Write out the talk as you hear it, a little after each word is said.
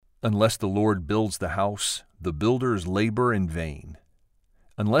Unless the Lord builds the house, the builders labor in vain.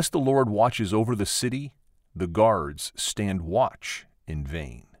 Unless the Lord watches over the city, the guards stand watch in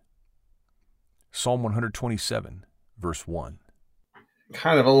vain. Psalm 127, verse 1.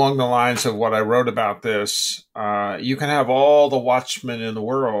 Kind of along the lines of what I wrote about this, you can have all the watchmen in the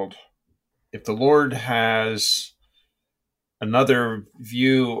world. If the Lord has another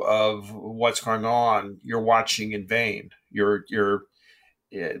view of what's going on, you're watching in vain.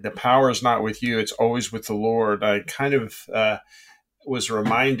 The power is not with you; it's always with the Lord. I kind of was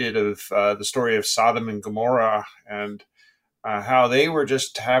reminded of the story of Sodom and Gomorrah and how they were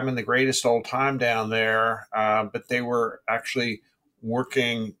just having the greatest old time down there, but they were actually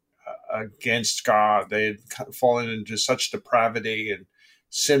working against God. They had fallen into such depravity and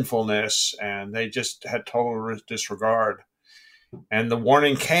sinfulness, and they just had total disregard. And the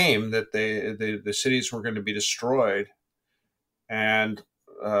warning came that the cities were going to be destroyed, and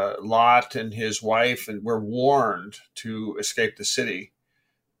Lot and his wife were warned to escape the city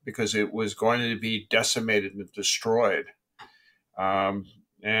because it was going to be decimated and destroyed.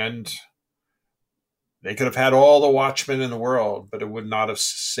 And they could have had all the watchmen in the world, but it would not have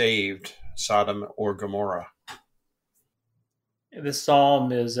saved Sodom or Gomorrah. This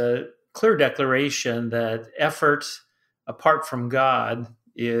psalm is a clear declaration that effort apart from God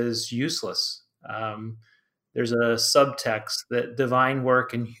is useless. There's a subtext that divine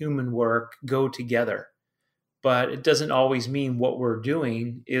work and human work go together, but it doesn't always mean what we're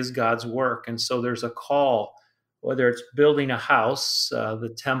doing is God's work. And so there's a call, whether it's building a house,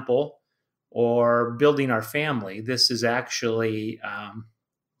 the temple, or building our family. This is actually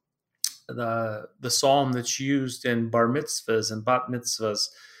the psalm that's used in bar mitzvahs and bat mitzvahs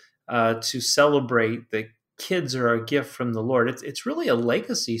to celebrate that kids are a gift from the Lord. It's really a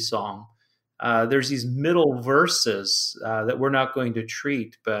legacy song. There's these middle verses that we're not going to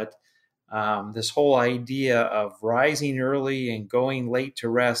treat, but this whole idea of rising early and going late to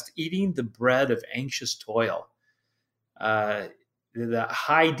rest, eating the bread of anxious toil. The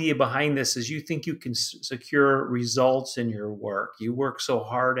idea behind this is you think you can secure results in your work. You work so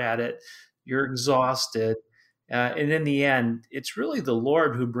hard at it, you're exhausted. And in the end, it's really the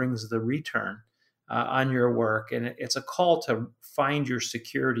Lord who brings the return on your work. And it's a call to find your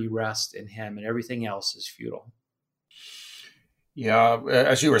security rest in Him, and everything else is futile. Yeah,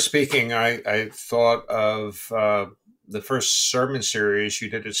 as you were speaking, I thought of the first sermon series you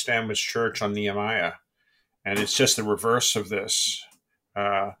did at Stanwich Church on Nehemiah. And it's just the reverse of this.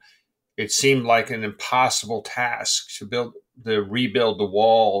 It seemed like an impossible task to rebuild the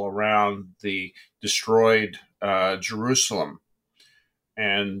wall around the destroyed Jerusalem.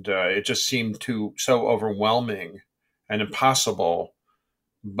 And it just seemed so overwhelming and impossible.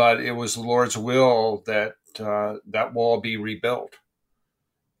 But it was the Lord's will that that wall be rebuilt.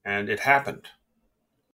 And it happened.